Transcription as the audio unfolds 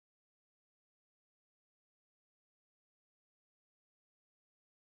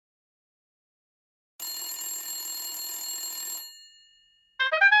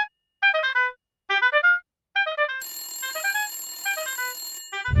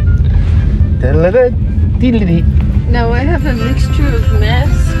Now I have a mixture of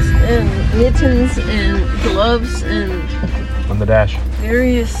masks and mittens and gloves and on the dash.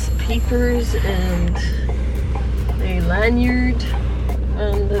 Various papers and a lanyard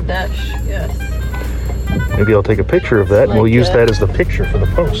on the dash, yes. Maybe I'll take a picture of that and we'll use that as the picture for the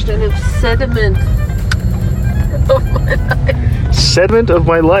post. Kind of sediment of my life. Sediment of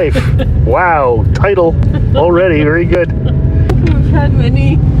my life. Wow, title already, very good. We've had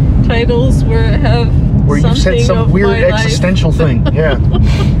many titles where I have where you've said some weird existential thing. Yeah.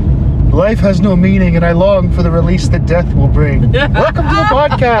 Life has no meaning and I long for the release that death will bring. Welcome to the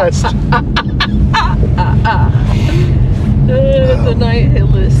podcast. The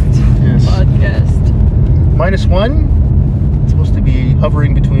Nihilist podcast. -1. It's supposed to be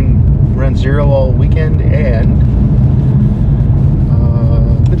hovering between around 0 all weekend and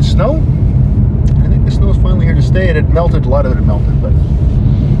a bit of snow. I think the snow's finally here to stay. It had melted, a lot of it had melted, but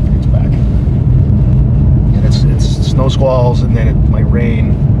it's back. And it's snow squalls and then it might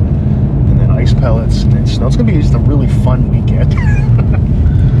rain and then ice pellets and then snow. It's going to be just a really fun weekend.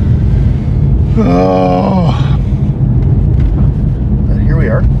 Oh. But here we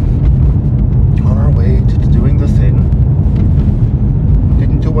are. On our way to doing the thing.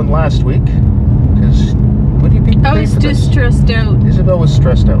 Didn't do one last week because what do you think? I was too stressed out. Isabel was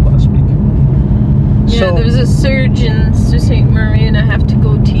stressed out last week. Yeah, so, there's a surge in Sault Ste. Marie and I have to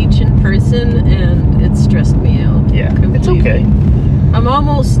go teach in person and it stressed me out. Yeah, completely. It's okay. I'm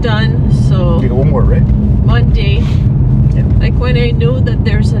almost done, so... You got one more, right? Monday. Yeah. Like when I know that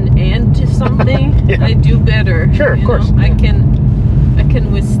there's an end to something, yeah. I do better. Sure, of course. I can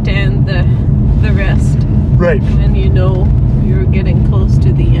withstand the rest. Right. When you know you're getting close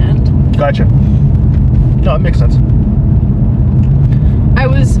to the end. Gotcha. No, it makes sense.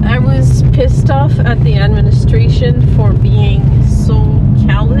 I was pissed off at the administration for being so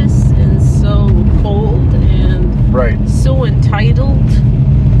callous and so cold and so entitled.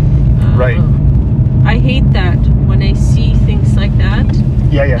 Right. I hate that when I see things like that.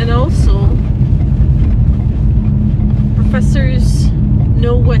 Yeah, yeah. And also, professors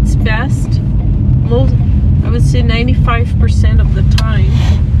know what's best. I would say 95% of the time,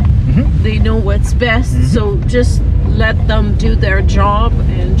 they know what's best. So just let them do their job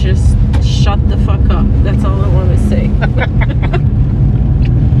and just shut the fuck up. That's all I want to say.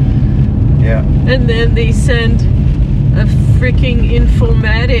 Yeah. And then they send a freaking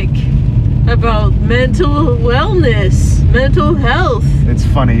informatic about mental wellness, mental health. It's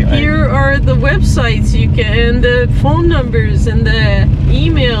funny. Here are the websites you can, and the phone numbers and the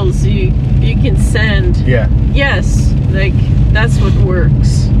emails you can send. Yeah. Yes, like that's what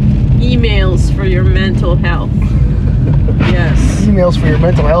works. Emails for your mental health. Yes. Emails for your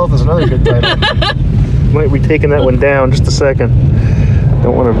mental health is another good title. Might be taking that one down just a second.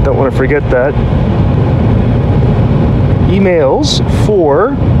 Don't want to forget that. Emails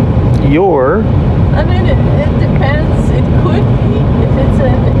for your... I mean, it depends. It could be. If it's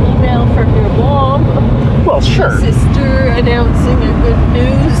an email from your mom. Well, sure. Your sister announcing a good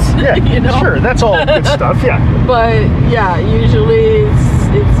news. Yeah, you know? Sure. That's all good stuff, yeah. But, yeah, usually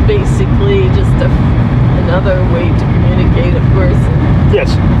it's basically just another way to communicate, of course.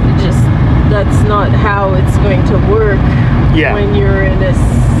 Yes. That's not how it's going to work when you're in a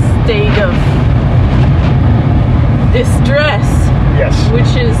state of distress. Yes.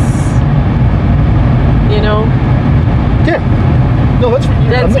 Which is, Yeah. No, that's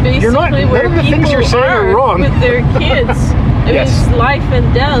basically you're not, where none of the things you're saying are wrong. With their kids. I mean, it's life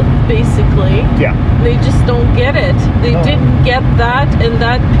and death, basically. Yeah. They just don't get it. They didn't get that, and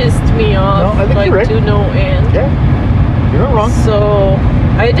that pissed me off. No, I think you're right. To no end. Yeah. You're not wrong. So,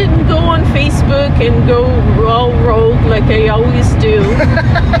 I didn't go on Facebook and go all rogue like I always do.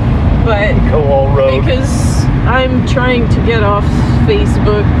 But go all rogue. Because I'm trying to get off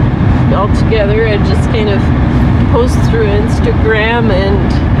Facebook altogether and just kind of post through Instagram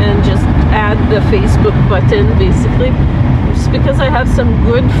and just add the Facebook button, basically. Just because I have some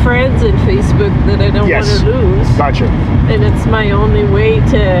good friends in Facebook that I don't want to lose. Gotcha. And it's my only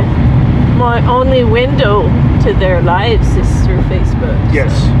window to their lives is through Facebook.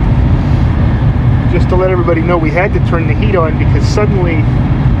 Yes. So. Just to let everybody know, we had to turn the heat on because suddenly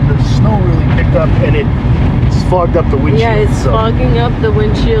the snow really picked up and it's fogged up the windshield. Yeah, it's fogging up the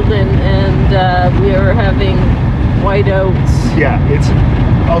windshield and we are having whiteouts. Yeah,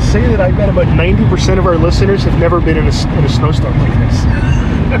 I'll say that I bet about 90% of our listeners have never been in a snowstorm like this.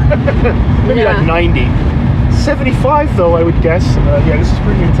 Maybe not 90. 75 though, I would guess. This is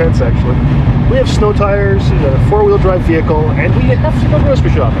pretty intense actually. We have snow tires, a 4-wheel drive vehicle, and we have to go grocery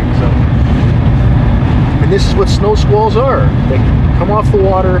shopping. So, and this is what snow squalls are. They come off the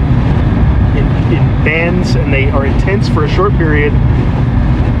water, in bands, and they are intense for a short period.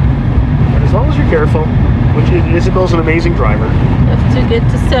 And as long as you're careful, which Isabel's an amazing driver. Have to get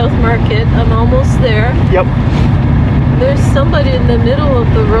to South Market. I'm almost there. Yep. There's somebody in the middle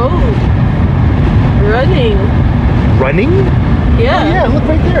of the road running. Running? Yeah. Oh, yeah, look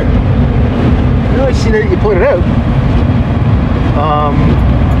right there. Now I see that you pointed out.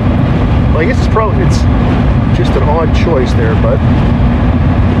 Well, I guess it's just an odd choice there, but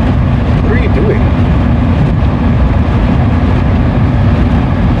what are you doing?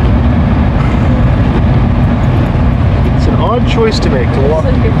 It's an odd choice to make to walk.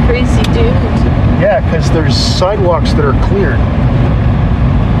 It's like a crazy dude. Yeah, because there's sidewalks that are cleared.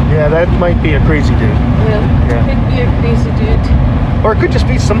 Yeah, that might be a crazy dude. Yeah. Could be a crazy dude. Or it could just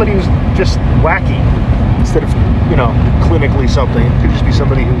be somebody who's just wacky instead of, clinically something. It could just be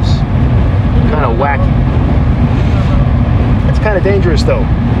somebody who's kind of wacky. It's kind of dangerous, though.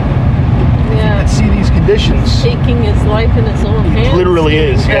 Yeah. And see these conditions. Taking his life in his own hands. It literally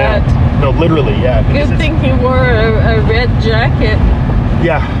is, yeah. That. No, literally, yeah. Good thing he wore a red jacket.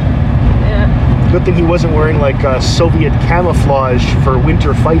 Yeah. Yeah. Good thing he wasn't wearing like Soviet camouflage for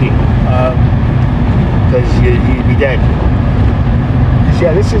winter fighting, because he'd be dead.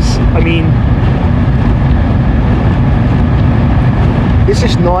 Yeah, this is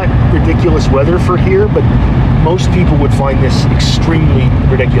not ridiculous weather for here, but most people would find this extremely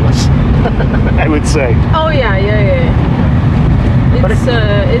ridiculous. I would say. Oh yeah. It's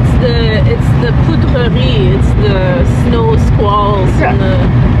the poudrerie. It's the snow squalls and the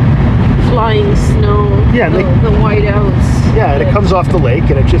flying snow. Yeah, the whiteouts. Yeah, and it comes off the lake,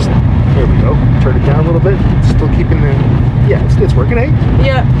 and it just, there we go. Turn it down a little bit. It's still keeping the, it's working, eh?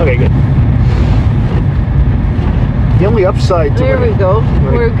 Yeah. Okay, good. The only upside to there we go.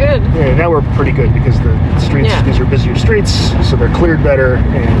 We're good. Yeah, now we're pretty good because the streets, these are busier streets, so they're cleared better,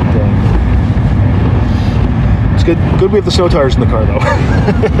 and it's good. Good we have the snow tires in the car, though.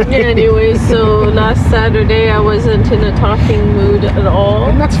 Yeah, anyway, so last Saturday I wasn't in a talking mood at all.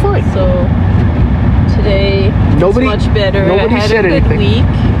 And that's fine. So today it's much better. I had a good week.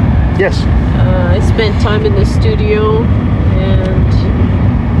 Yes. I spent time in the studio, and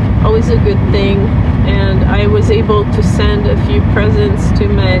always a good thing. And I was able to send a few presents to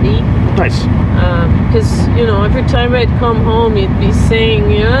Maddie. Nice. Because, every time I'd come home, he'd be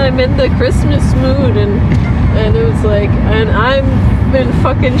saying, I'm in the Christmas mood. And it was like, and I'm in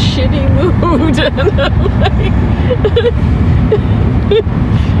fucking shitty mood. And I'm like,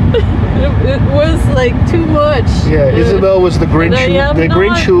 it was like too much. Yeah, Isabel was the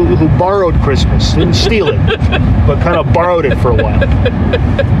Grinch, who borrowed Christmas. Didn't steal it, but kind of borrowed it for a while.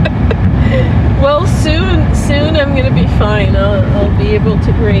 Well, soon I'm gonna be fine. I'll be able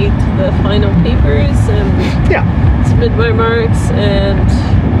to grade the final papers and submit my marks and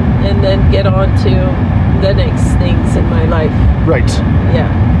then get on to the next things in my life. Right. Yeah.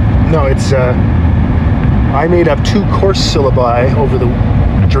 No, it's I made up 2 course syllabi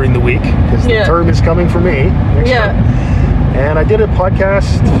during the week because the term is coming for me next time. And I did a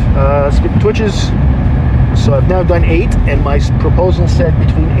podcast, Spit Twitches. So I've now done 8, and my proposal said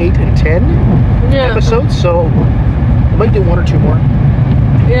between 8 and 10 episodes. So I might do 1 or 2 more.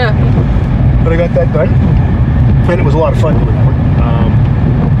 Yeah. But I got that done, and it was a lot of fun doing that one.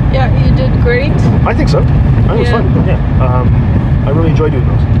 Yeah, you did great. I think so. It was fun. Yeah. I really enjoy doing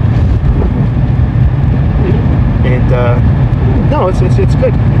those. And no, it's good.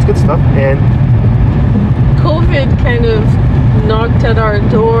 It's good stuff. And COVID kind of knocked at our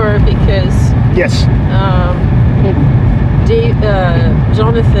door because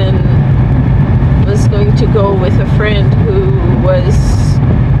Jonathan was going to go with a friend who was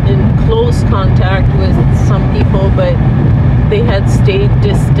in close contact with some people, but they had stayed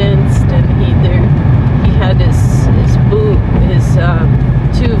distanced, and he had his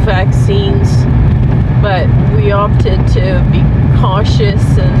 2 vaccines, but we opted to be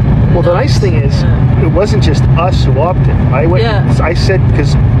cautious and well, the nice thing is, it wasn't just us who opted. I said,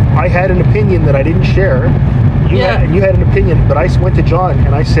 because I had an opinion that I didn't share. You had an opinion, but I went to John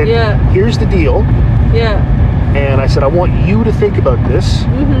and I said, here's the deal. Yeah. And I said, I want you to think about this.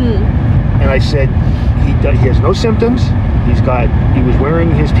 Mm-hmm. And I said, he has no symptoms. He was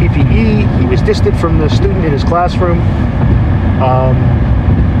wearing his PPE. He was distant from the student in his classroom.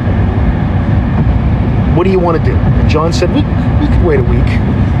 What do you want to do? And John said, we could wait a week.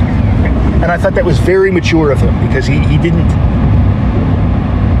 And I thought that was very mature of him because he didn't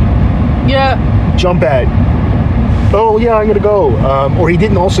jump at, oh yeah, I'm going to go. Or he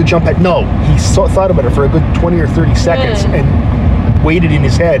didn't also jump at, no. He thought about it for a good 20 or 30 seconds and waited in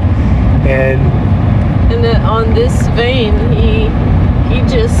his head. And on this vein, he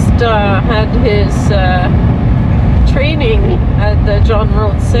just had his training at the John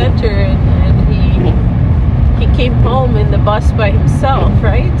Rhodes Center, and he came home in the bus by himself,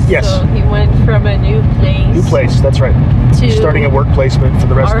 right? Yes. So he went from a new place. That's right. To starting at work placement for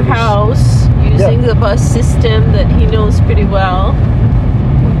the rest our of his house, using the bus system that he knows pretty well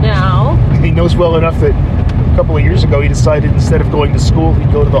now. He knows well enough that a couple of years ago he decided instead of going to school,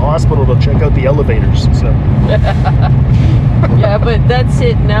 he'd go to the hospital to check out the elevators. So. Yeah, but that's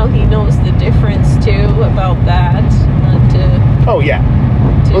it. Now he knows the difference too about that. Oh yeah.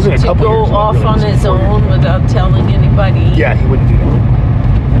 To, Wasn't a to couple go years ago, off really. on It was his 4 years. own without telling anybody. Yeah, he wouldn't do that.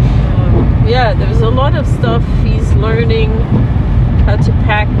 Yeah, there's a lot of stuff he's learning. How to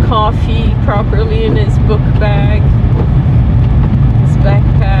pack coffee properly in his book bag, his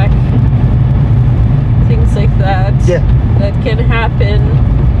backpack, things like that. Yeah. That can happen.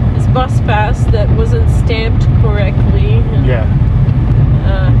 His bus pass that wasn't stamped correctly. And, Yeah.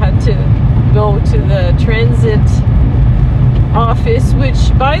 had to go to the transit office,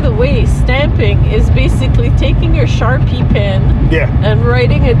 which, by the way, stamping is basically taking your Sharpie pen Yeah. and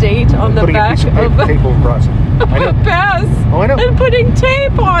writing a date on the Putting a back piece of of a paper across it. I know. pass Oh, I know. and putting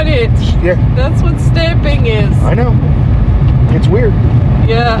tape on it. Yeah. That's what stamping is. I know. It's weird.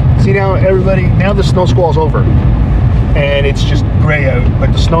 Yeah. See now the snow squall's over. And it's just gray out.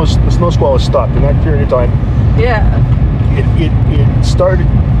 Like the snow squall has stopped. In that period of time, Yeah. it started,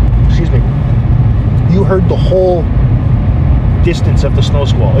 excuse me, you heard the whole distance of the snow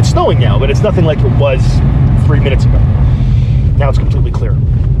squall. It's snowing now, but it's nothing like it was 3 minutes ago. Now it's completely clear.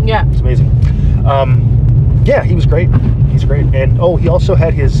 Yeah. It's amazing. Yeah, he was great. He's great. And he also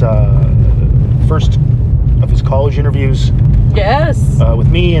had his first of his college interviews Yes. with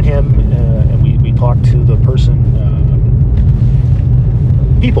me and him, and we talked to the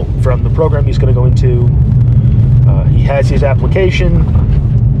people from the program he's going to go into. He has his application.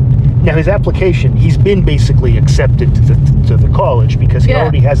 Now his application, he's been basically accepted to the college because he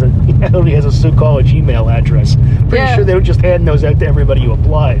already has a Sioux College email address. Pretty sure they don't just hand those out to everybody who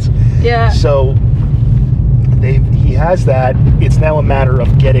applies. Yeah. So he has that. It's now a matter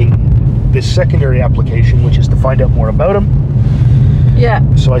of getting this secondary application, which is to find out more about him. Yeah.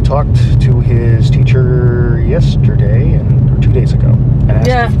 So I talked to his teacher yesterday or 2 days ago and asked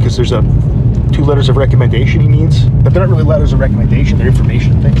if, because there's 2 letters of recommendation he needs, but they're not really letters of recommendation, they're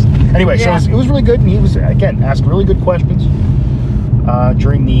information things. Anyway, so it was really good, and he was, again, asked really good questions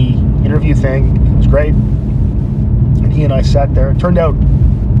during the interview thing. It was great. And he and I sat there. It turned out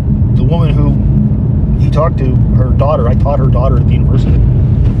the woman who he talked to, her daughter, I taught her daughter at the university,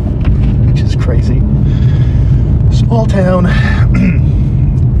 which is crazy. Small town.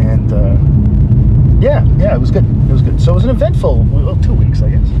 And yeah, it was good. It was good. So it was an eventful 2 weeks, I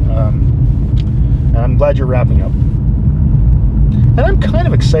guess. And I'm glad you're wrapping up. And I'm kind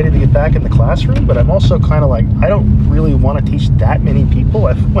of excited to get back in the classroom, but I'm also kind of like, I don't really want to teach that many people.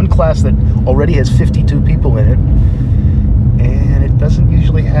 I have one class that already has 52 people in it, and it doesn't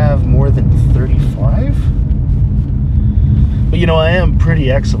usually have more than 35. But I am pretty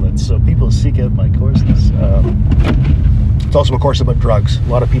excellent, so people seek out my courses. It's also a course about drugs. A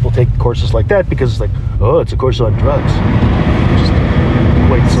lot of people take courses like that because it's like, it's a course on drugs. Just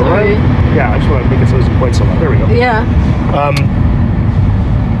quite so loud. Yeah, I just want to make it so it's quite so loud. There we go. Yeah.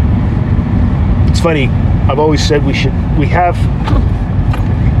 It's funny. I've always said we have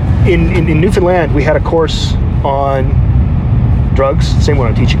in Newfoundland we had a course on drugs, same one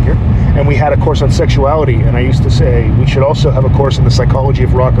I'm teaching here, and we had a course on sexuality, and I used to say we should also have a course in the psychology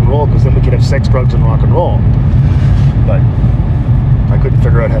of rock and roll, because then we could have sex, drugs, and rock and roll. But I couldn't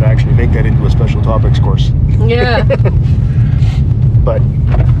figure out how to actually make that into a special topics course. Yeah. But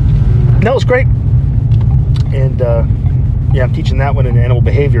no, it's great. And I'm teaching that one in animal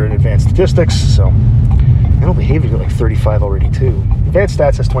behavior and advanced statistics. So animal behavior got like 35 already too. Advanced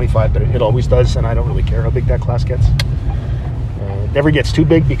stats has 25, but it always does, and I don't really care how big that class gets. It never gets too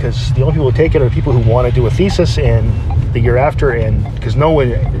big because the only people who take it are people who want to do a thesis and the year after, and because not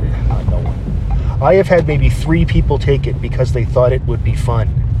no one. I have had maybe 3 people take it because they thought it would be fun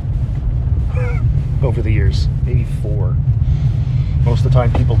over the years. Maybe 4. Most of the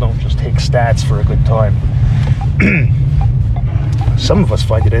time people don't just take stats for a good time. Some of us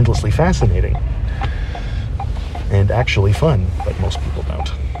find it endlessly fascinating and actually fun, but most people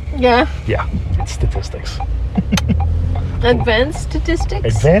don't. Yeah. Yeah, it's statistics. Advanced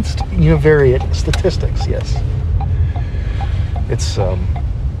statistics? Advanced univariate statistics, yes.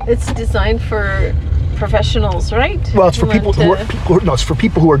 It's designed for professionals, right? Well, it's for people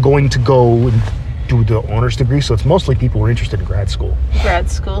who are going to go and do the honors degree, so it's mostly people who are interested in grad school.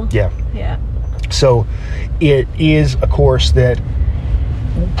 Grad school? Yeah. Yeah. So it is a course that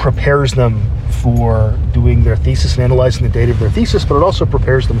prepares them for doing their thesis and analyzing the data of their thesis, but it also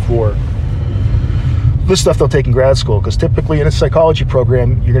prepares them for the stuff they'll take in grad school. Because typically in a psychology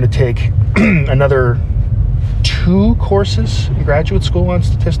program, you're going to take another 2 courses in graduate school on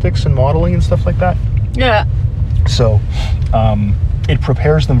statistics and modeling and stuff like that. Yeah. So it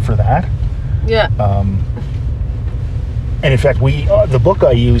prepares them for that. Yeah. And in fact, the book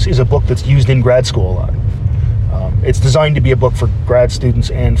I use is a book that's used in grad school a lot. It's designed to be a book for grad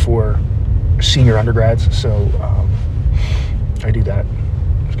students and for senior undergrads, so I do that.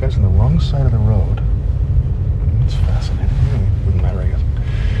 This guy's on the wrong side of the road. It's fascinating. Doesn't matter, I guess.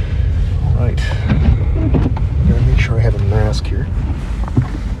 All right. Gotta make sure I have a mask here.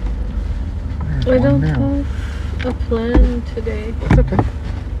 I don't have a plan today. It's okay.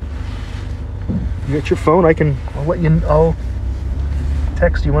 You got your phone? I'll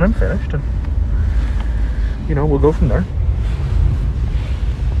text you when I'm finished, and we'll go from there.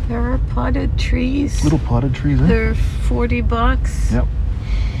 There are potted trees. Little potted trees, eh? They're $40. Yep.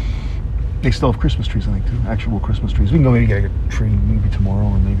 They still have Christmas trees, I think, too. Actual Christmas trees. We can go maybe get a tree maybe tomorrow,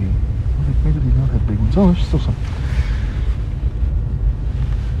 or maybe they don't have big ones. Oh, there's still some.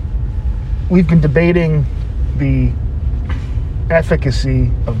 We've been debating the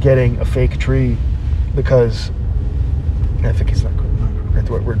efficacy of getting a fake tree because efficacy is not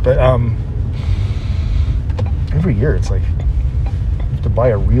the right word, but every year it's like you have to buy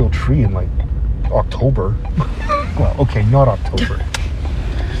a real tree in like October. Well, okay, not October.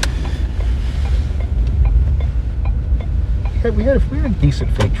 We had a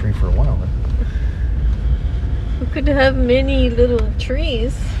decent fake tree for a while then. We could have many little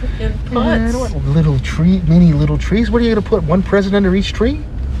trees in pots. I don't want many little trees. What are you going to put? One present under each tree?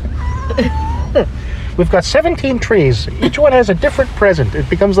 We've got 17 trees. Each one has a different present. It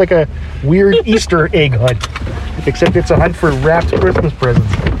becomes like a weird Easter egg hunt, except it's a hunt for wrapped Christmas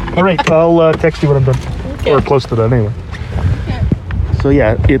presents. All right, I'll text you when I'm done. Okay. Or close to done, anyway. Okay. So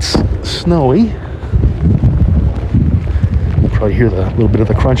yeah, it's snowy. You'll probably hear the little bit of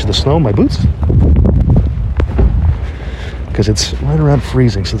the crunch of the snow in my boots, because it's right around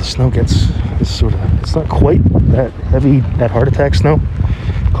freezing, so the snow gets it's not quite that heavy, that heart attack snow.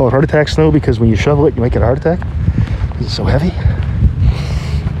 Call it heart attack snow because when you shovel it, you might get a heart attack because it's so heavy.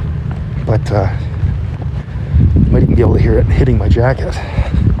 But you might even be able to hear it hitting my jacket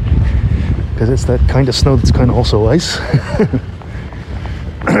because it's that kind of snow that's kind of also ice.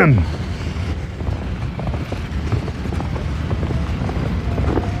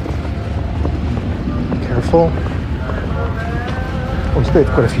 Careful. Oh, they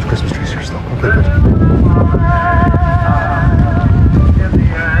have quite a few Christmas trees here still. Okay, good.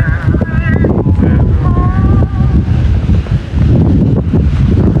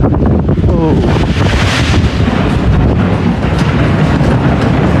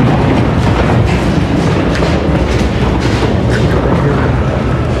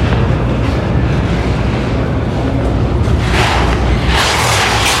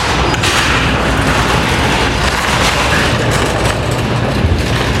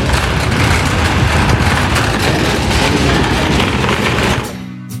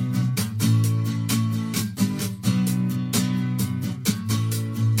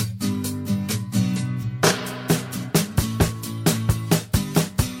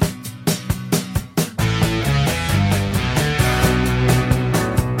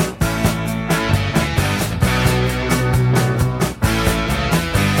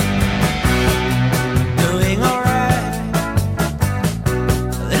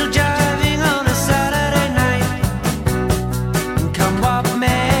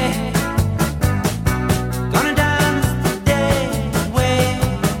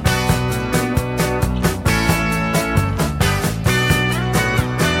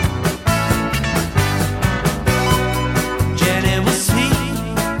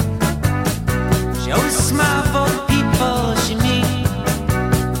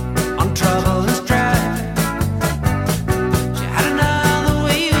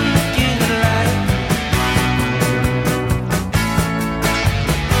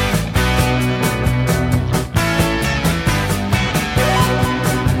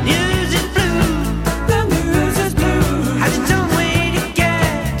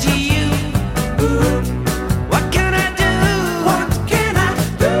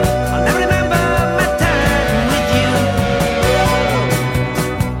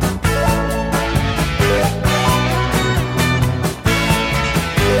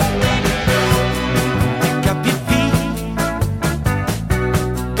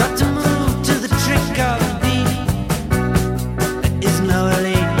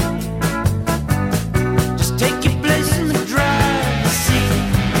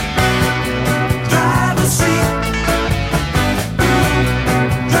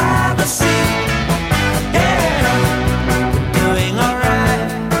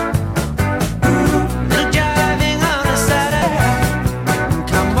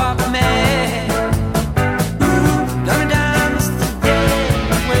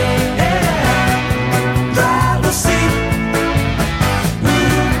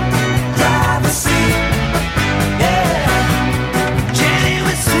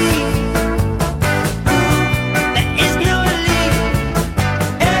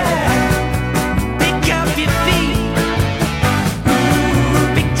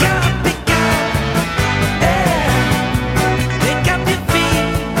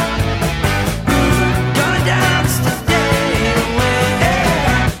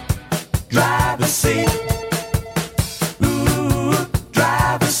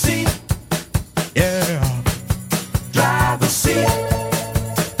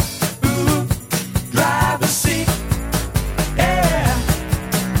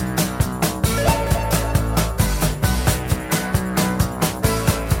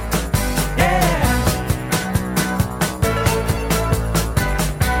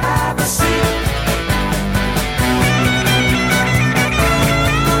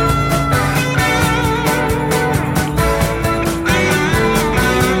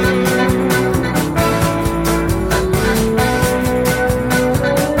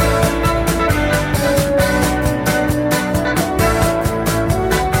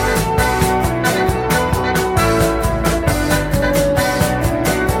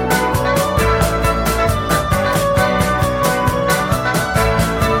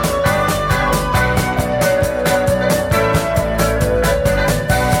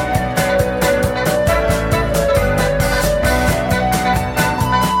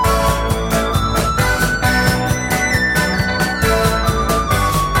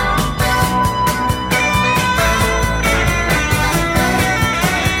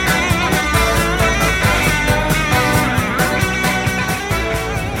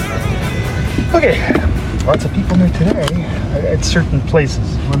 Okay, lots of people there today at certain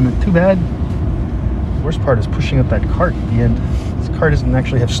places. Too bad. The worst part is pushing up that cart at the end. This car doesn't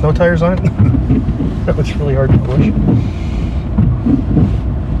actually have snow tires on it. That was really hard to push.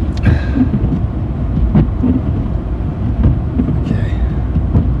 Okay.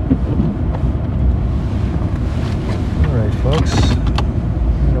 All right, folks.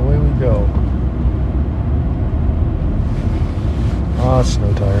 And away we go.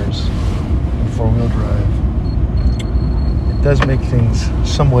 Snow tires. Four-wheel drive. It does make things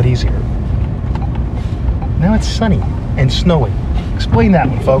somewhat easier. Now it's sunny and snowy. Explain that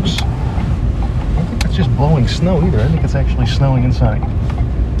one, folks. I don't think it's just blowing snow either. I think it's actually snowing and sunny.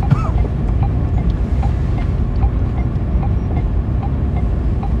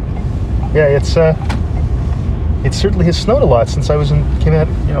 Yeah, it certainly has snowed a lot since I came out,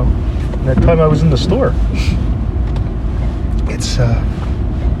 that time I was in the store.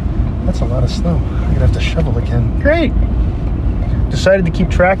 That's a lot of snow. I'm gonna have to shovel again. Great. Decided to keep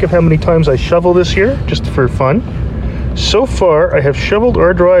track of how many times I shovel this year, just for fun. So far, I have shoveled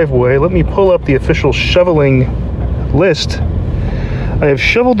our driveway. Let me pull up the official shoveling list. I have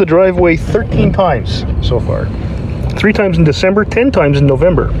shoveled the driveway 13 times so far. 3 times in December, 10 times in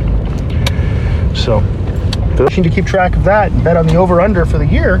November. So, to keep track of that and bet on the over-under for the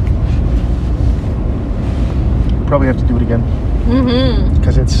year, probably have to do it again.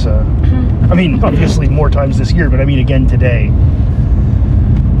 Because it's, obviously more times this year, but I mean again today.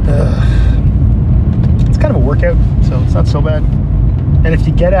 It's kind of a workout, so it's not so bad. And if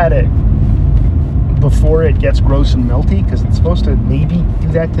you get at it before it gets gross and melty, because it's supposed to maybe do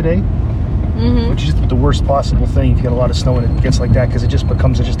that today, which is the worst possible thing if you get a lot of snow and it gets like that, because it just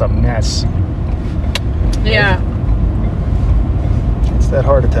becomes just a mess. Yeah. It's that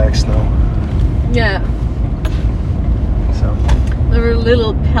heart attack snow. Yeah. So. There were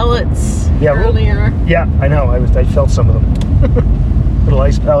little pellets earlier. Yeah, I know. I felt some of them. Little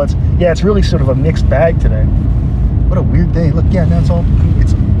ice pellets. Yeah, it's really sort of a mixed bag today. What a weird day. Look, yeah, now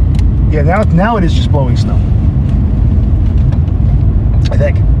now it is just blowing snow. I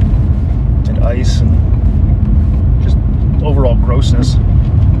think. And ice and just overall grossness.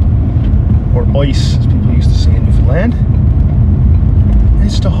 Or ice, as people used to say in Newfoundland.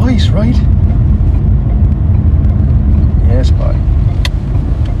 It's the ice, right? Yes, bud.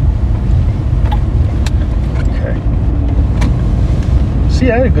 Okay.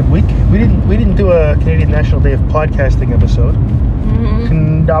 See, I had a good week. We didn't do a Canadian National Day of Podcasting episode.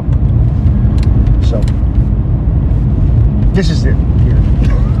 Nope. So this is it here.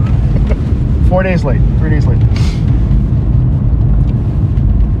 4 days late. 3 days late.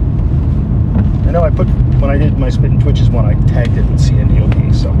 I know when I did my Spit and Twitches one, I tagged it with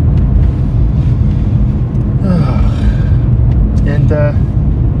CNDOP, so. And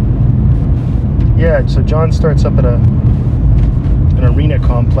yeah, so John starts up at an arena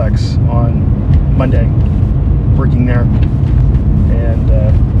complex on Monday, working there. And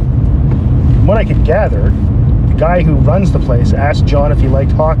from what I could gather, the guy who runs the place asked John if he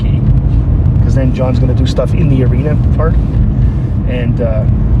liked hockey, because then John's going to do stuff in the arena part. And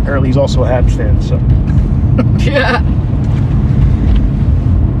apparently he's also a Habs fan, so. Yeah.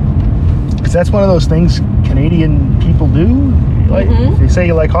 Because that's one of those things Canadian people do. Like, if you say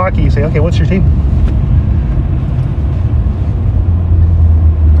you like hockey, you say, okay, what's your team?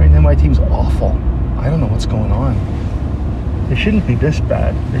 Right now my team's awful. I don't know what's going on. They shouldn't be this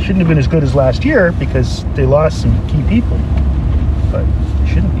bad. They shouldn't have been as good as last year because they lost some key people. But they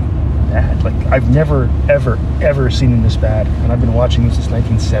shouldn't be bad. Like, I've never, ever, ever seen them this bad. And I've been watching them since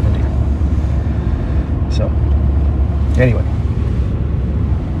 1970. So, anyway.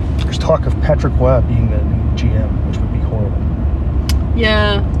 There's talk of Patrick Roy being the new GM, which would be horrible.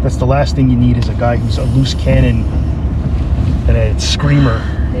 Yeah. That's the last thing you need, is a guy who's a loose cannon and a screamer.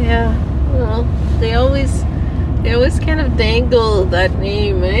 Yeah. Well, they always kind of dangle that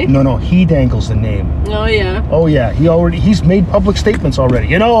name, eh? No, he dangles the name. Oh yeah. Oh yeah, he's made public statements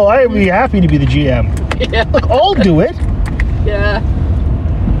already. I'd be happy to be the GM. Yeah. Look, I'll do it. Yeah.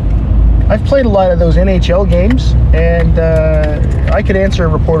 I've played a lot of those NHL games, and I could answer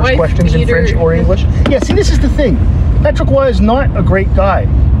reporters' questions in French or English. Yeah, see, this is the thing. Patrick Roy is not a great guy.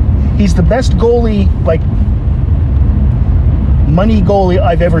 He's the best goalie, like, money goalie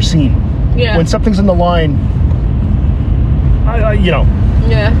I've ever seen. Yeah. When something's in the line,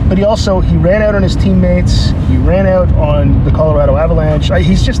 Yeah. But he ran out on his teammates. He ran out on the Colorado Avalanche.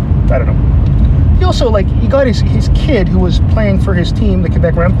 He's just, I don't know. He also, he got his kid who was playing for his team, the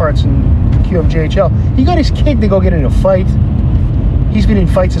Quebec Remparts in QMJHL. He got his kid to go get in a fight. He's been in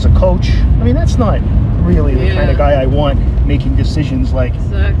fights as a coach. I mean, that's not really the kind of guy I want making decisions like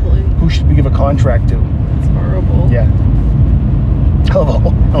Exactly. who should we give a contract to. It's horrible. Yeah. Hell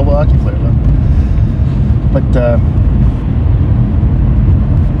of a hockey player though. But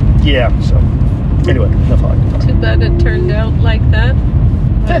yeah, so anyway, enough hockey. Too bad it turned out like that.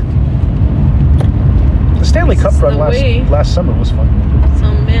 But The Stanley Cup run last summer was fun.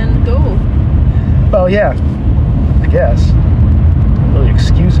 some men go. Well, yeah, I guess. Don't really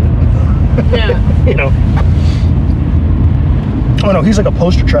excuse it. Yeah. You know. Oh no, he's like a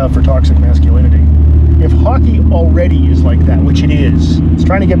poster child for toxic masculinity. If hockey already is like that, which it is, it's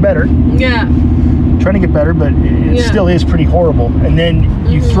trying to get better. Yeah. Trying to get better, but it still is pretty horrible. And then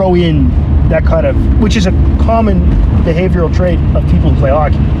you throw in that kind of, which is a common behavioral trait of people who play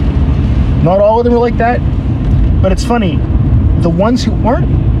hockey. Not all of them are like that, but it's funny. The ones who aren't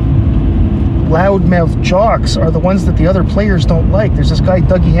loudmouth jocks are the ones that the other players don't like. There's this guy,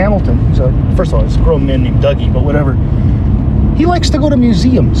 Dougie Hamilton, who's first of all, it's a grown man named Dougie, but whatever. He likes to go to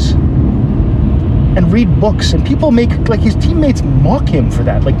museums and read books, and people like his teammates mock him for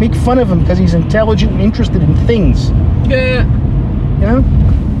that, like make fun of him because he's intelligent and interested in things. Yeah. You know?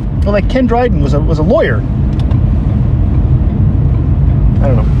 Well, like Ken Dryden was a lawyer. I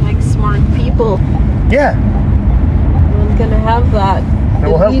don't know. Like smart people. Yeah. I'm gonna have that.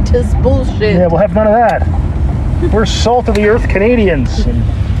 we'll have- Elitist bullshit. Yeah, we'll have none of that. We're salt of the earth Canadians. And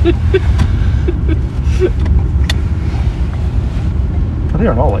well, they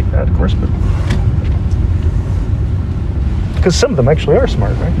aren't all like that, of course, but because some of them actually are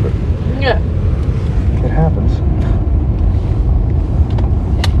smart, right? But Yeah. it happens.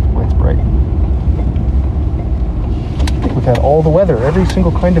 Boy, it's bright. I think we've had all the weather, every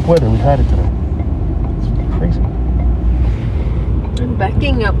single kind of weather we've had it today. It's crazy. I'm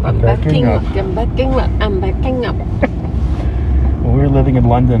backing up. I'm backing up. I'm backing up. I'm backing up. When we were living in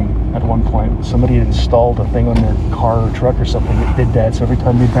London at one point, somebody had installed a thing on their car or truck or something that did that. So every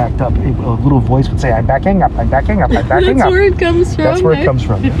time they backed up, a little voice would say, "I'm backing up, I'm backing up, I'm backing That's up." where it comes from. That's where it comes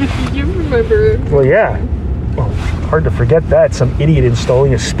from. Yeah. You remember. Well, yeah. Well, hard to forget that. Some idiot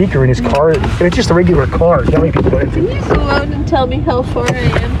installing a speaker in his car. And it's just a regular car. How many people go into Can you go out and tell me how far I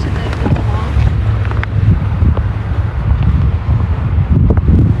am today with the walk?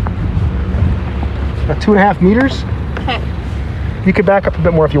 About 2.5 meters? Okay. You could back up a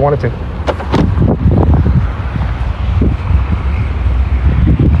bit more if you wanted to.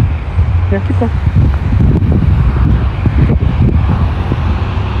 Yeah, keep going.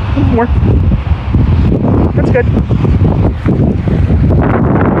 A little more. That's good.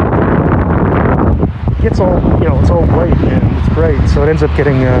 It's all, it's all white and it's bright, so it ends up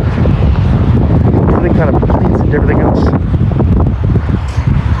getting everything kind of bleeds into everything else.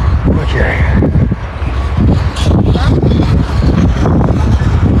 Okay.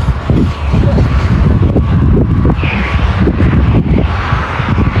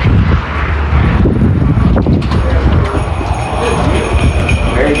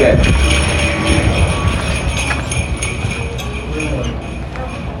 Very good.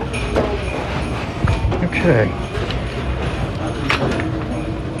 Okay.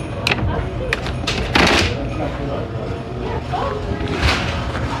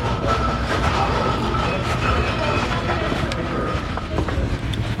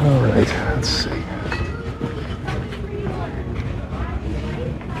 All right, let's see.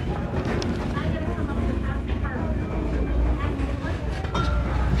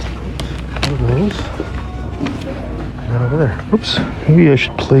 One of those. And over there. Oops. Maybe I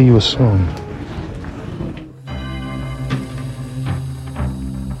should play you a song.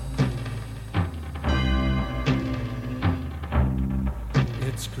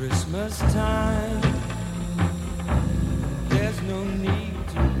 It's Christmas time. There's no need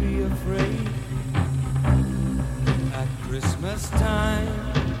to be afraid. At Christmas time,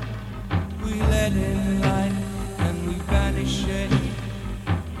 we let in light and we banish shade.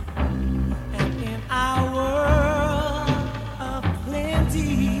 And in our world of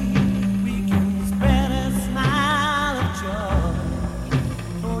plenty, we can spread a smile of joy.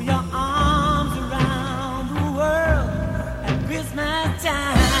 Throw your arms around the world at Christmas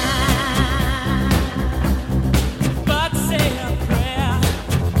time. But say a prayer.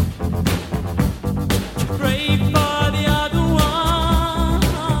 Pray for the other ones.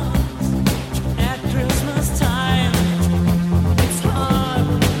 At Christmas time, it's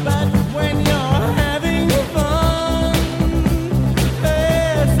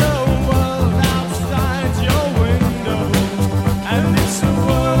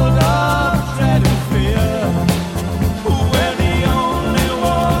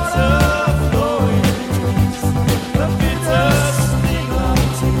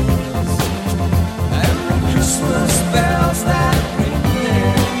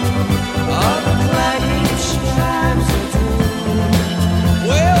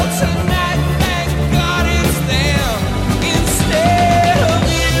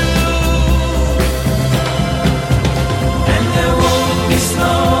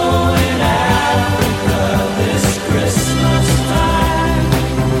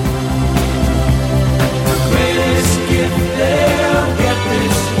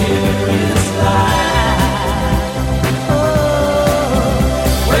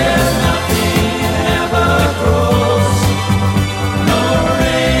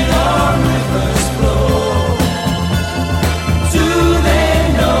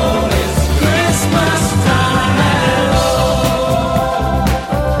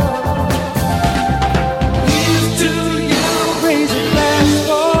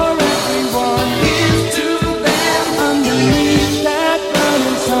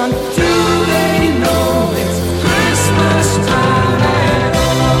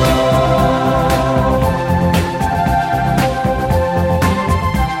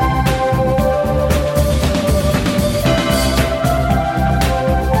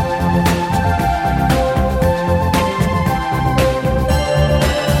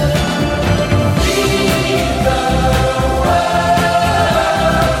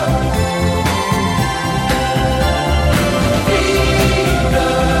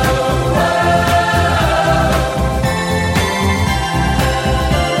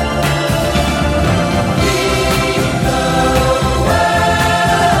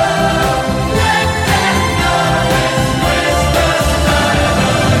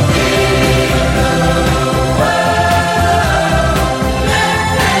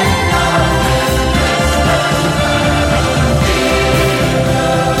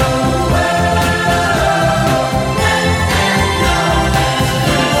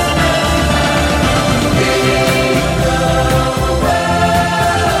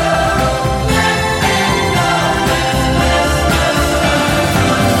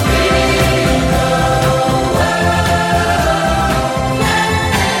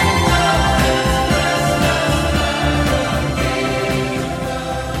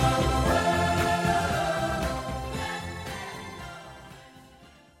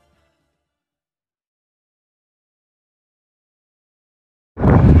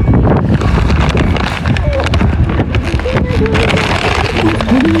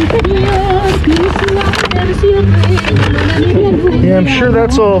I'm sure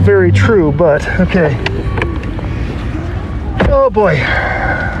that's all very true, but okay. Oh boy.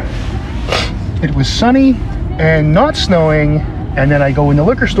 It was sunny and not snowing, and then I go in the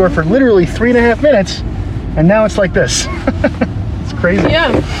liquor store for literally 3.5 minutes, and now it's like this. It's crazy.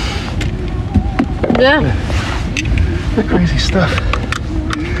 Yeah. Yeah. The crazy stuff.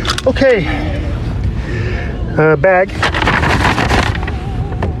 Okay. Bag.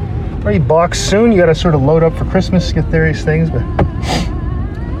 Already boxed soon. You gotta sort of load up for Christmas, get various things, but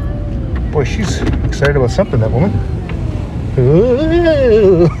boy, she's excited about something, that woman.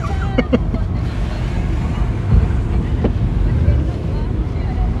 Ooh.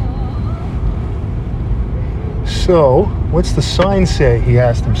 So, what's the sign say? He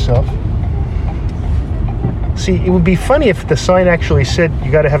asked himself. See, it would be funny if the sign actually said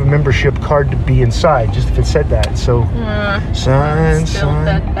you got to have a membership card to be inside, just if it said that. So, sign, Still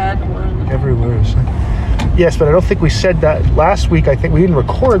that bad one. everywhere. Sign. Yes, but I don't think we said that last week. I think we didn't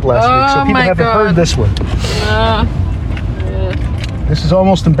record last week, so people my haven't God. heard this one. Yeah. This is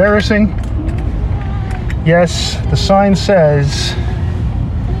almost embarrassing. Yes, the sign says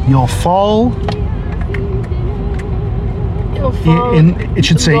you'll fall. You'll fall It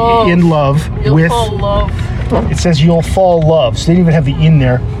should say love. in love You'll with. fall love. It says you'll fall love. So they didn't even have the in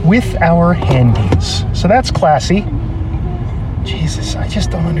there with our handies. So that's classy. Jesus, I just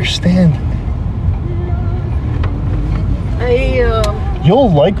don't understand.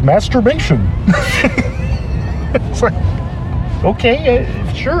 You'll like masturbation. It's like, okay,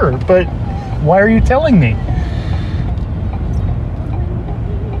 sure, but why are you telling me?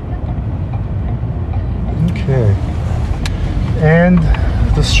 Okay. And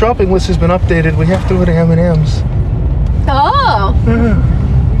the shopping list has been updated. We have to go to M&M's. Oh,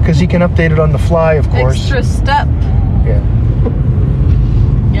 Because you can update it on the fly, of course. extra step. Yeah.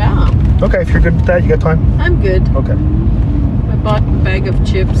 Yeah, Okay, if you're good with that, you got time? I'm good. Okay. I bought a bag of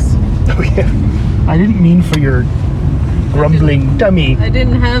chips. Oh, yeah. I didn't mean for your grumbling dummy. I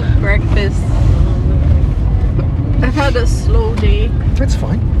didn't have breakfast. I've had a slow day. That's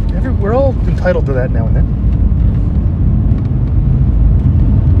fine. We're all entitled to that now and then.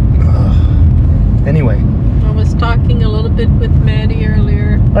 Anyway. I was talking a little bit with Maddie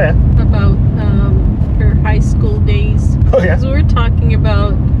earlier Oh, yeah. about her high school days. Oh, yeah. Because we were talking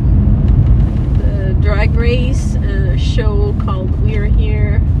about the drag race and a show called We're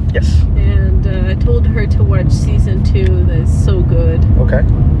Here. Yes. And I told her to watch season 2. That's so good. Okay.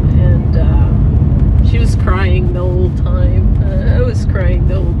 And she was crying the whole time. I was crying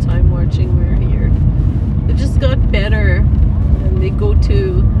the whole time watching We're Here. It just got better. And they go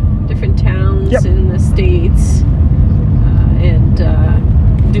to different towns Yep. in the States and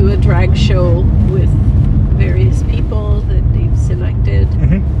do a drag show with various people that they've selected.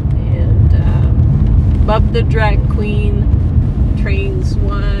 Mm-hmm. And Bob the Drag Queen trains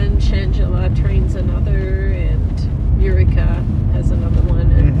one, Shangela trains another, and Eureka has another one,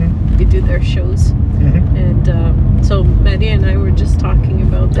 and Mm-hmm. we do their shows. Mm-hmm. And so Maddie and I were just talking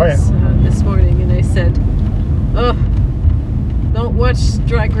about this this morning, and I said, "Oh, don't watch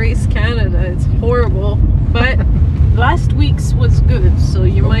Drag Race Canada. It's horrible." But last week's was good, so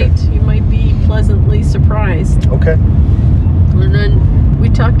you might be pleasantly surprised. Okay. And then we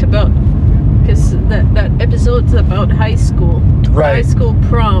talked about, because that episode's about high school, Right. high school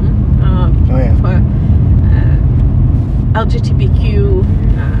prom. Oh, yeah. For LGBTQ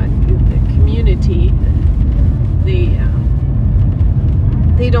community.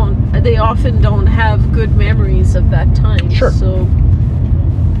 They often don't have good memories of that time. Sure. So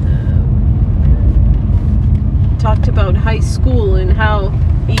talked about high school and how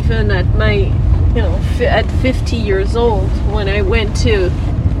even at my, at 50 years old, when I went to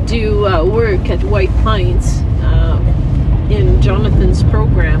do work at White Pines in Jonathan's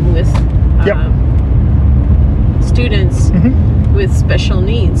program with students Mm-hmm. with special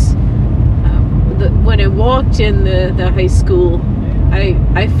needs. When I walked in the high school,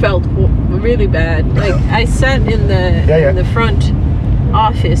 I felt really bad. Like I sat in the front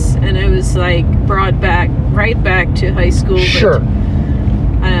office and I was like brought right back to high school. Sure.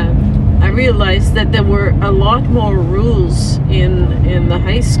 But, I realized that there were a lot more rules in the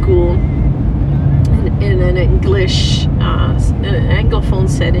high school in an English, an Anglophone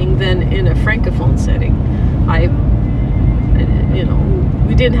setting than in a Francophone setting.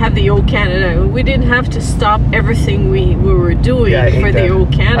 We didn't have the O Canada. We didn't have to stop everything we were doing Yeah, I hate for that. the O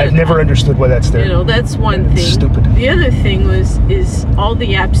Canada. I've never understood why that's there. That's one It's thing. stupid. The other thing is all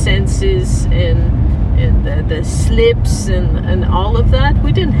the absences and the slips and all of that.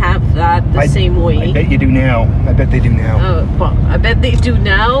 We didn't have that the same way. I bet you do now. I bet they do now. Well, I bet they do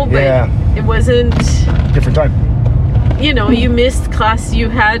now, but Yeah. it wasn't. Different time. you know, you missed class, you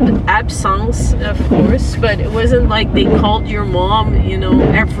had absence, of course, but it wasn't like they called your mom, you know,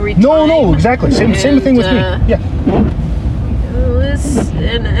 every time. No, exactly. Same thing with me. Yeah. It was,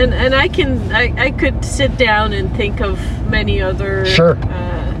 and I could sit down and think of many other Sure.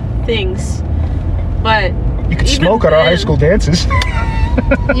 things, but You could even smoke at our then- high school dances.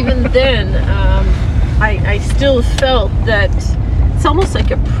 Even then, I still felt that it's almost like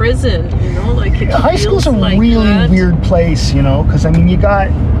a prison, you know, like it High school's a feels like really that. weird place, you know, because I mean, you got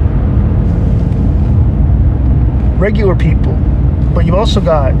regular people, but you've also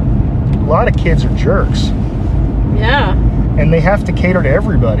got a lot of kids are jerks, Yeah. and they have to cater to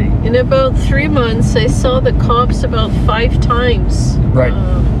everybody. In about 3 months, I saw the cops about 5 times. Right.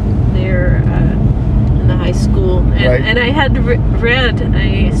 There in the high school, and, Right. and I had read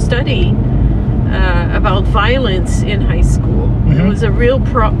a study about violence in high school. It Mhm. was a real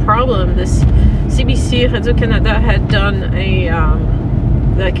problem. This CBC Radio-Canada had done a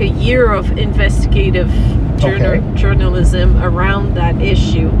year of investigative Okay. journalism around that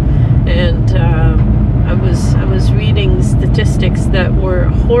issue, and I was reading statistics that were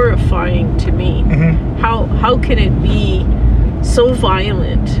horrifying to me. Mhm. How can it be so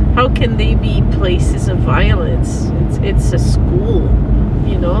violent? How can they be places of violence? It's a school,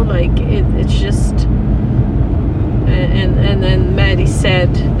 you know, like it's just. And then Maddie said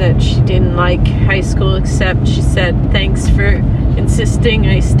that she didn't like high school, except she said, thanks for insisting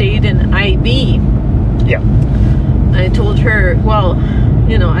I stayed in IB. Yeah. I told her, well,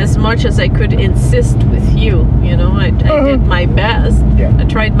 you know, as much as I could insist with you, you know, I did my best. Yeah. I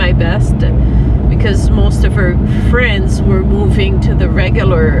tried my best because most of her friends were moving to the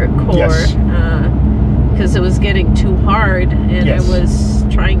regular corps Yes. because it was getting too hard, and Yes. I was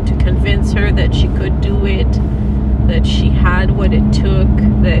trying to convince her that she could do it, that she had what it took,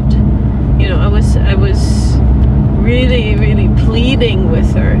 that, you know, I was really, really pleading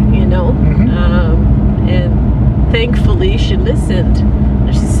with her, you know, and thankfully she listened.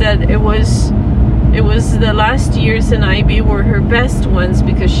 And she said it was the last years in IB were her best ones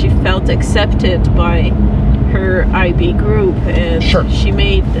because she felt accepted by her IB group, and Sure. she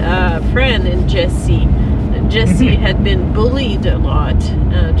made a friend in Jesse. Jesse had been bullied a lot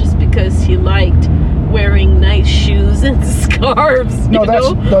just because he liked wearing nice shoes and scarves. No, you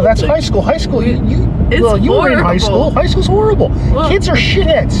know? that's high school. High school, you It's were in high school. horrible. High school's horrible. Well- Kids are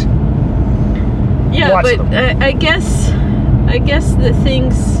shitheads. Yeah, Lots but of them. I guess the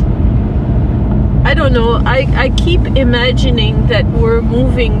things, I don't know. I keep imagining that we're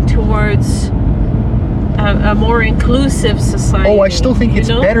moving towards a more inclusive society. Oh, I still think you it's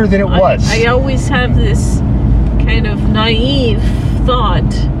know? better than it was. I always have this kind of naive thought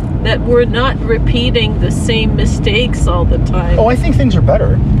that we're not repeating the same mistakes all the time. Oh, I think things are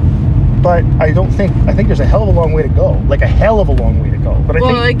better, but I think there's a hell of a long way to go. Like a hell of a long way to go. But I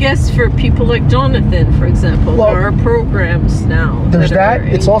Well, I think guess for people like Jonathan, for example, Well, there are programs now. there's that. Are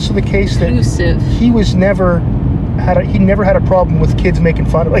It's also the case that inclusive. he never had a problem with kids making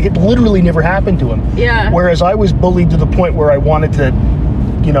fun of. Like it literally never happened to him. Yeah. Whereas I was bullied to the point where I wanted to,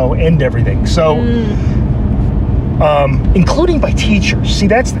 you know, end everything. So. Including by teachers. See,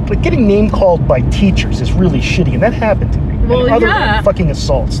 that's like getting name called by teachers is really shitty, and that happened to me. Well, and other yeah. fucking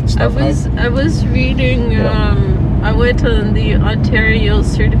assaults and stuff. I was reading. Yeah. I went on the Ontario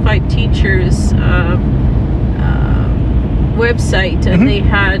Certified Teachers website, and they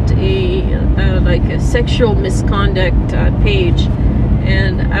had a sexual misconduct page,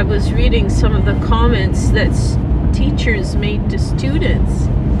 and I was reading some of the comments that teachers made to students.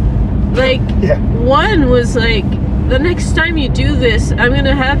 Like Yeah. one was like, the next time you do this, I'm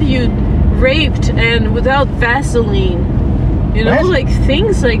gonna have you raped and without Vaseline. You know, What? like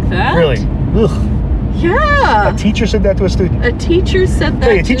things like that. Really? Ugh. Yeah. A teacher said that to a student. A teacher said that.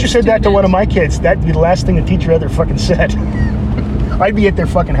 Hey, a teacher said that to one of my kids. That'd be the last thing a teacher ever fucking said. I'd be at their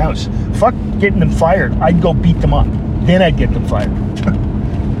fucking house. Fuck getting them fired. I'd go beat them up. Then I'd get them fired.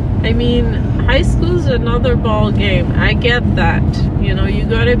 I mean, high school's another ball game. I get that. You know, you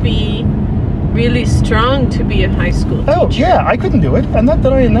gotta be really strong to be a high school teacher. Oh, yeah, I couldn't do it. I'm not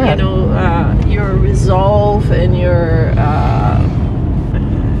denying that. You know, your resolve and your,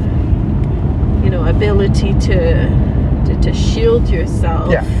 ability to shield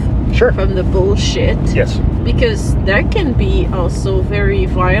yourself Yeah, sure. from the bullshit. Yes. Because there can be also very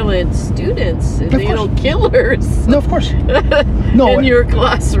violent students, course. killers No, of course. No, in your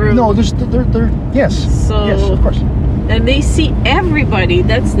classroom. no, yes. So- Yes, of course. And they see everybody.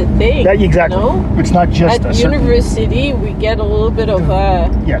 That's the thing. Yeah, exactly. You know? It's not just a At certain... university, we get a little bit of a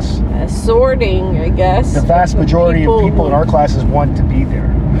Yes. sorting, I guess. The vast majority of people in our classes want to be there.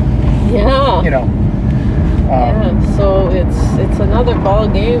 Yeah. You know. So it's another ball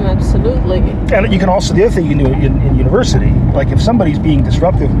game, absolutely. And you can also, the other thing you can do in university, like if somebody's being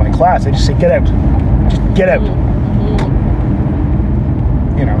disruptive in my class, I just say, get out. Just get out.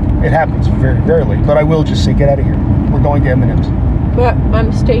 You know, it happens very rarely, but I will just say, get out of here. We're going to M&M's. But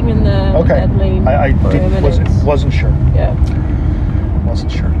I'm staying in the that lane. I wasn't sure. Yeah.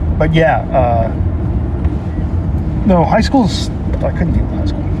 Wasn't sure. But yeah, no, high school's, I couldn't deal with high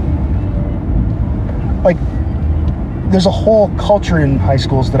school. Like, there's a whole culture in high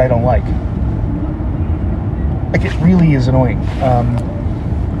schools that I don't like. Like, it really is annoying.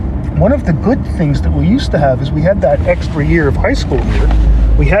 One of the good things that we used to have is we had that extra year of high school here.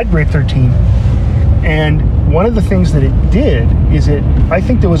 We had grade 13. And one of the things that it did is I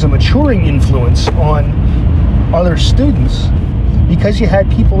think there was a maturing influence on other students because you had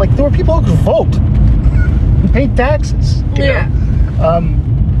people, like, there were people who could vote and pay taxes. You know?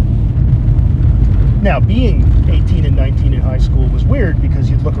 Now, being 18 and 19 in high school was weird because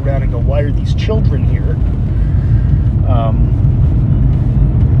you'd look around and go, why are these children here?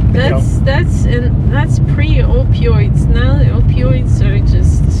 That's pre-opioids. Now the opioids are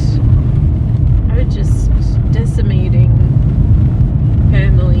just decimating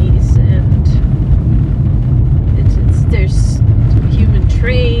families, and there's human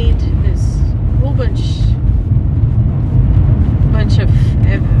trade. There's a whole bunch of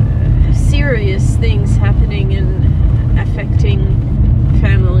serious things happening and affecting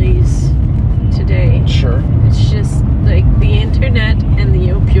families today. Sure. It's just like the internet and the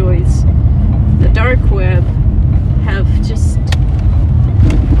opioids, the dark web, have just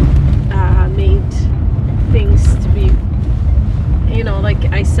made things to be, you know, like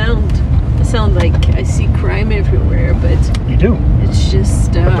I sound like I see crime everywhere, but you do. It's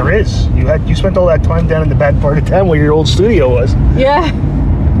just. But there is. You spent all that time down in the bad part of town where your old studio was. Yeah.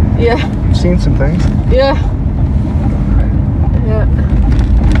 Yeah. You've seen some things. Yeah. Yeah.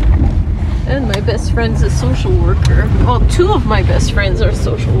 And my best friend's a social worker. Well, two of my best friends are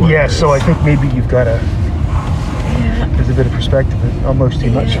social workers. Yeah, so I think maybe you've got there's a bit of perspective, almost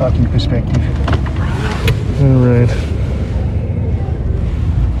too much fucking perspective. All right.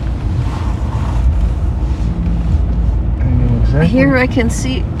 I know exactly. Here I can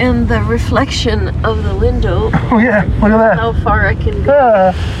see in the reflection of the window. Oh yeah, look at that. How far I can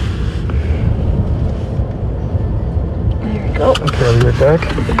go. There we go. Okay, I'll be right back.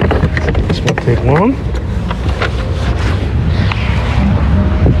 This won't take long.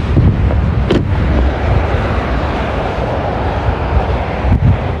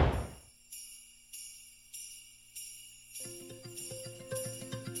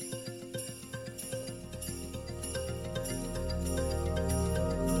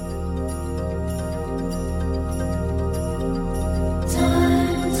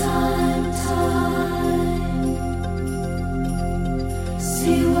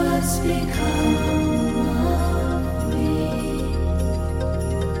 See what's become of me.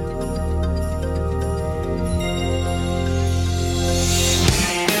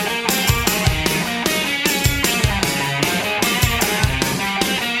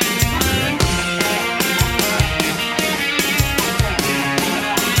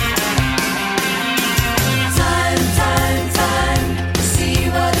 Time, see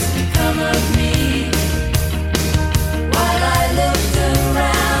what's become of me. While I looked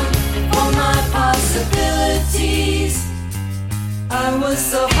around for my possibilities, I was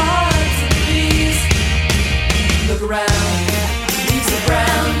so hard to please. Look around, leaves are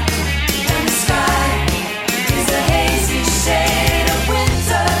brown, and the sky is a hazy shade of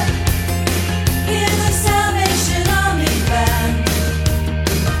winter. Hear the Salvation Army band.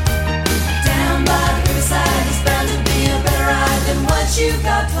 Down by the riverside is bound to be a better ride than what you've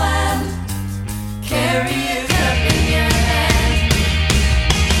got planned. Carry your cup in your hand.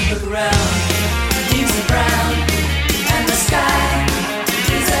 Look around, leaves are brown, and the sky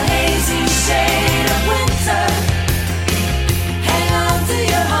is a hazy shade of winter. Hang on to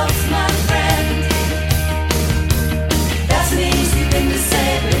your hopes, my friend. That's an easy thing to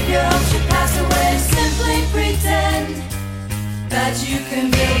say, but if your hopes should pass away, simply pretend that you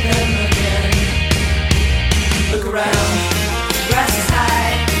can build them again. Look around, grass is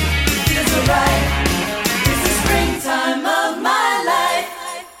high, fields are ripe. It's the springtime of my life.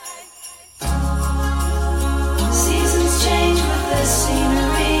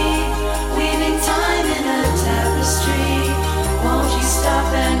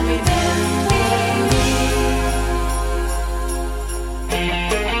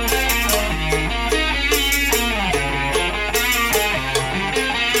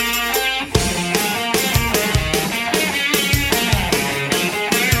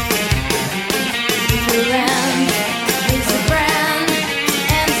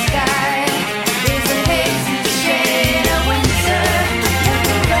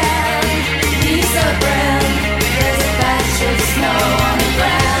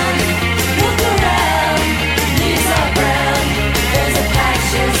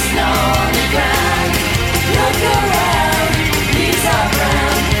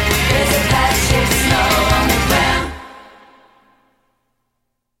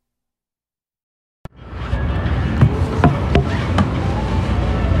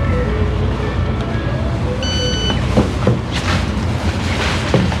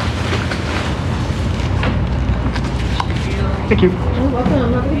 Thank you. You're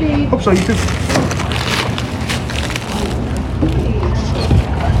welcome. Have a good day. Hope so, you too.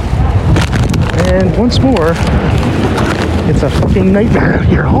 And once more, it's a fucking nightmare out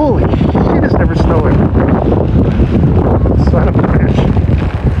here. Holy shit, it's never snowing. Son of a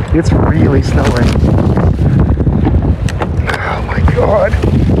bitch. It's really snowing. Oh my god.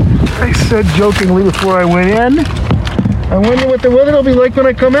 I said jokingly before I went in, I wonder what the weather will be like when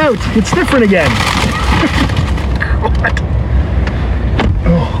I come out. It's different again. God.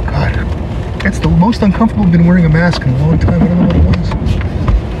 Oh god. That's the most uncomfortable I've been wearing a mask in a long time. I don't know what it was.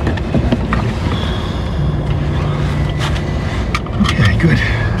 Okay, good.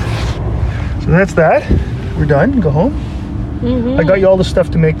 So that's that. We're done. Go home. Mm-hmm. I got you all the stuff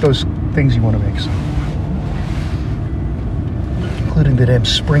to make those things you want to make, so. Including the damn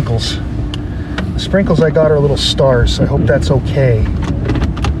sprinkles. The sprinkles I got are little stars. I hope that's okay.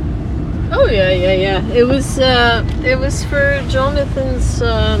 Oh yeah. It was for Jonathan's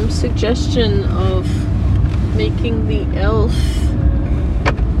suggestion of making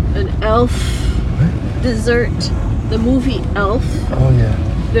an elf dessert. The movie Elf. Oh yeah.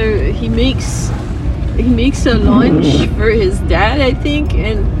 He makes a lunch for his dad, I think,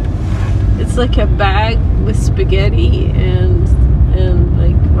 and it's like a bag with spaghetti and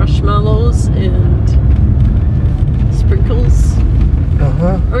like marshmallows and sprinkles.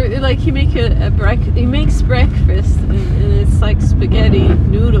 Or like he makes breakfast and it's like spaghetti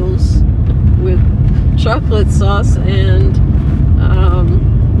noodles with chocolate sauce and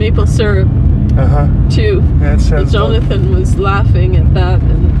maple syrup too. That And sounds Jonathan was laughing at that,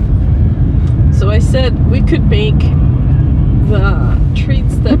 and so I said we could make the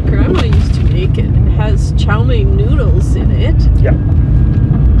treats that Grandma used to make. It has chow mein noodles in it. Yeah.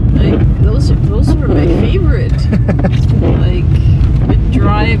 Like those were my favorite. Like we'd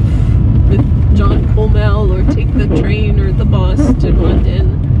drive with John Comel or take the train or the bus to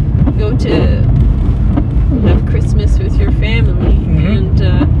London, go to have Christmas with your family, and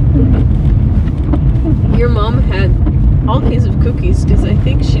your mom had all kinds of cookies because I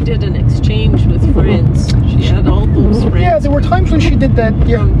think she did an exchange with friends. She had all those friends. Yeah, there were times when she did that.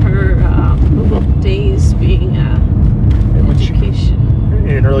 Yeah. From her days being education.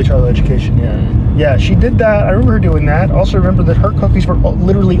 In early childhood education, yeah, she did that. I remember her doing that. Also remember that her cookies were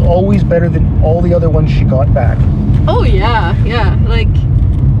literally always better than all the other ones she got back. Oh yeah. Like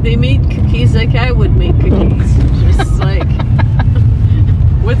they made cookies like I would make cookies. Just like,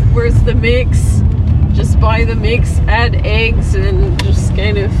 where's the mix? Just buy the mix, add eggs, and just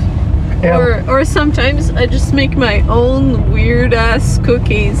kind of. Yeah. Or sometimes I just make my own weird ass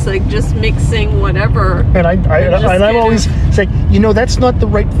cookies, like just mixing whatever. And I'm always saying, that's not the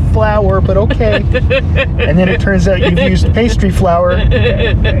right flour, but okay. And then it turns out you've used pastry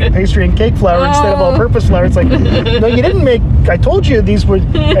and cake flour instead of all-purpose flour. It's like, no, you didn't make. I told you these were,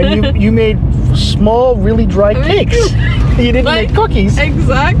 and you made small, really dry cakes. You didn't make cookies.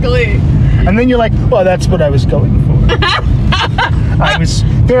 Exactly. And then you're like, well, that's what I was going for.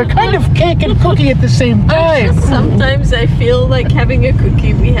 They're kind of cake and cookie at the same time. Sometimes I feel like having a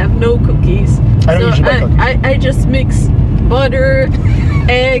cookie. We have no cookies. I don't usually make cookies. I just mix butter,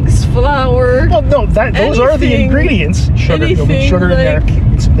 eggs, flour. Well, no, those are the ingredients. Sugar, you'll need sugar in there.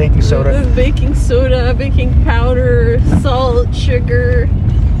 And some baking soda. Baking soda, baking powder, salt, sugar,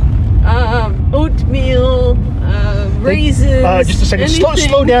 oatmeal, raisins. Just a second.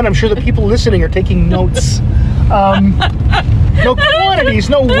 Slow down. I'm sure the people listening are taking notes. No quantities,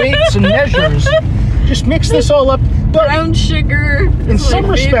 no weights and measures. Just mix this all up. But brown sugar. In some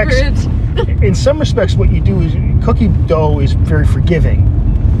respects, what you do is cookie dough is very forgiving.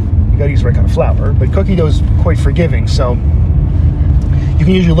 You got to use the right kind of flour, but cookie dough is quite forgiving. So you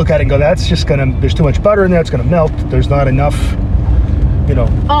can usually look at it and go, "That's just there's too much butter in there. It's gonna melt. There's not enough."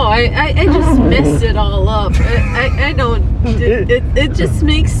 Oh, I just messed it all up. I don't. It just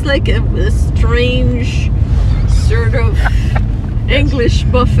makes like a strange sort of English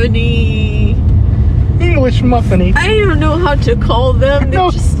muffiny. I don't know how to call them. They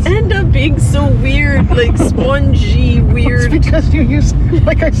just end up being so weird, like spongy, weird. It's because you use,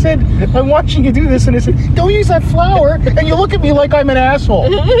 like I said, I'm watching you do this, and I said, don't use that flour, and you look at me like I'm an asshole.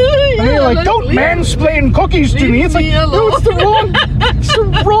 And you're like, don't mansplain cookies to me. It's like, no, it's the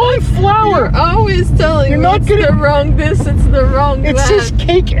wrong flour. You're always telling me it's the wrong this, it's the wrong that. It says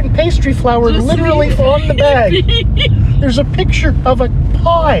cake and pastry flour literally on the bag. There's a picture of a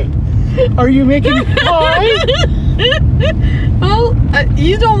pie. Are you making pie? Well,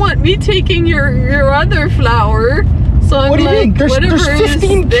 you don't want me taking your other flour, so I'm what do you mean? There's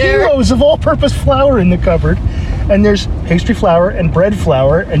 15 kilos of all-purpose flour in the cupboard. And there's pastry flour and bread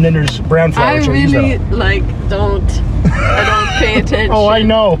flour, and then there's brown flour. I which use that really on. I don't pay attention. Oh, I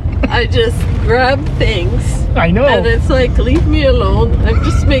know. I just grab things. I know. And it's like, leave me alone. I'm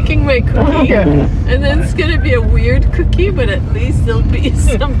just making my cookie. Yeah. And then it's going to be a weird cookie, but at least there'll be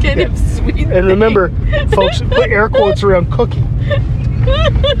some kind of sweet And remember, folks, put air quotes around cookie.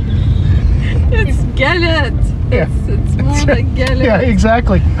 It's galette. Yeah. It's more like galette. Yeah,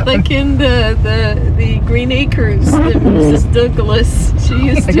 exactly. Like in the Green Acres, the Mrs. Douglas, she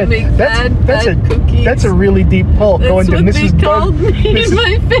used to Again, make bad cookies. That's a really deep pull. That's going to what Mrs. they called me in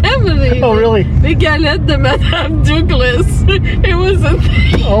my family. Oh, really? The galette de Madame Douglas. It was a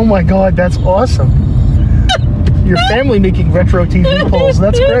thing. Oh my God, that's awesome. Your family making retro TV polls.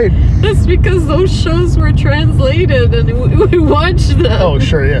 That's great. That's because those shows were translated and we watched them. Oh,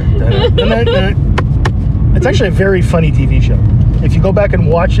 sure, yeah. It's actually a very funny TV show. If you go back and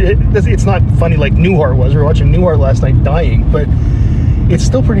watch it, it's not funny like Newhart was. We were watching Newhart last night dying, but it's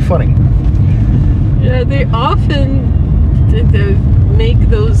still pretty funny. Yeah, they often they make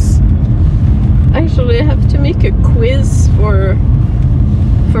those. Actually, I have to make a quiz for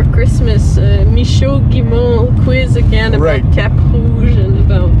Christmas. Michaud Guimont quiz again about Right. Cap Rouge and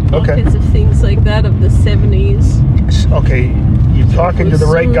about all Okay. kinds of things like that of the 70s. Okay, you're talking to the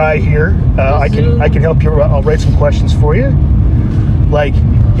right Zoom. guy here. I can help you. I'll write some questions for you. Like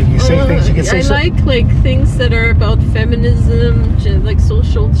if you say things, you can say. I like things that are about feminism, like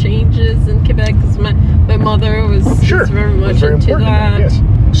social changes in Quebec. Because my mother was very much very into important. that. Yes.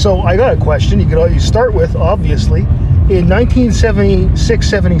 So I got a question. You start with obviously in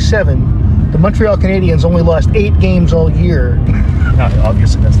 1976-77, the Montreal Canadiens only lost 8 games all year. No,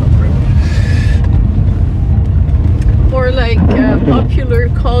 obviously that's not true. Or like popular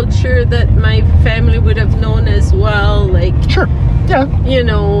culture that my family would have known as well, like Sure. Yeah.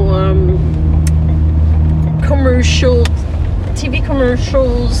 Commercial, TV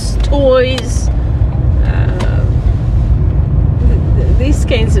commercials, toys, these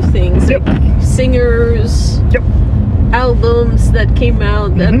kinds of things. Yep. Like singers, Yep. albums that came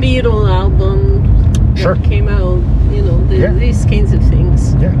out, the Mhm. Beatle album Sure. that came out, Yeah. these kinds of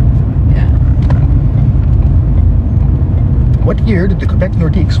things. Yeah. Yeah. What year did the Quebec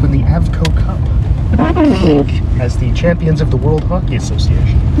Nordiques win the Avco Cup as the champions of the World Hockey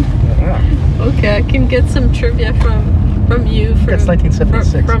Association? Yeah. Okay, I can get some trivia from you That's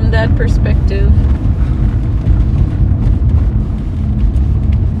 1976. from that perspective.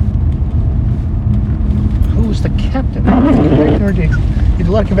 Who was the captain of the Quebec Nordiques? You did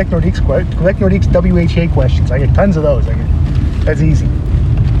a lot of Quebec Nordiques WHA questions. I get tons of those. That's easy.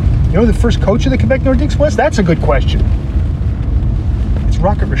 You know who the first coach of the Quebec Nordiques was? That's a good question. It's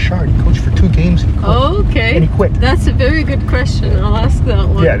Rocket Richard. He coached for 2 games and he quit. Okay. And he quit. That's a very good question. I'll ask that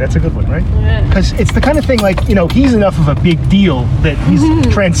one. Yeah, that's a good one, right? Yeah. Because it's the kind of thing like, he's enough of a big deal that he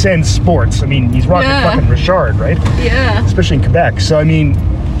transcends sports. I mean, he's Rocket fucking Richard, right? Yeah. Especially in Quebec. So, I mean,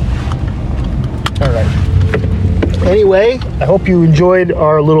 all right. Anyway, I hope you enjoyed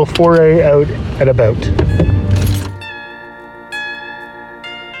our little foray out and about.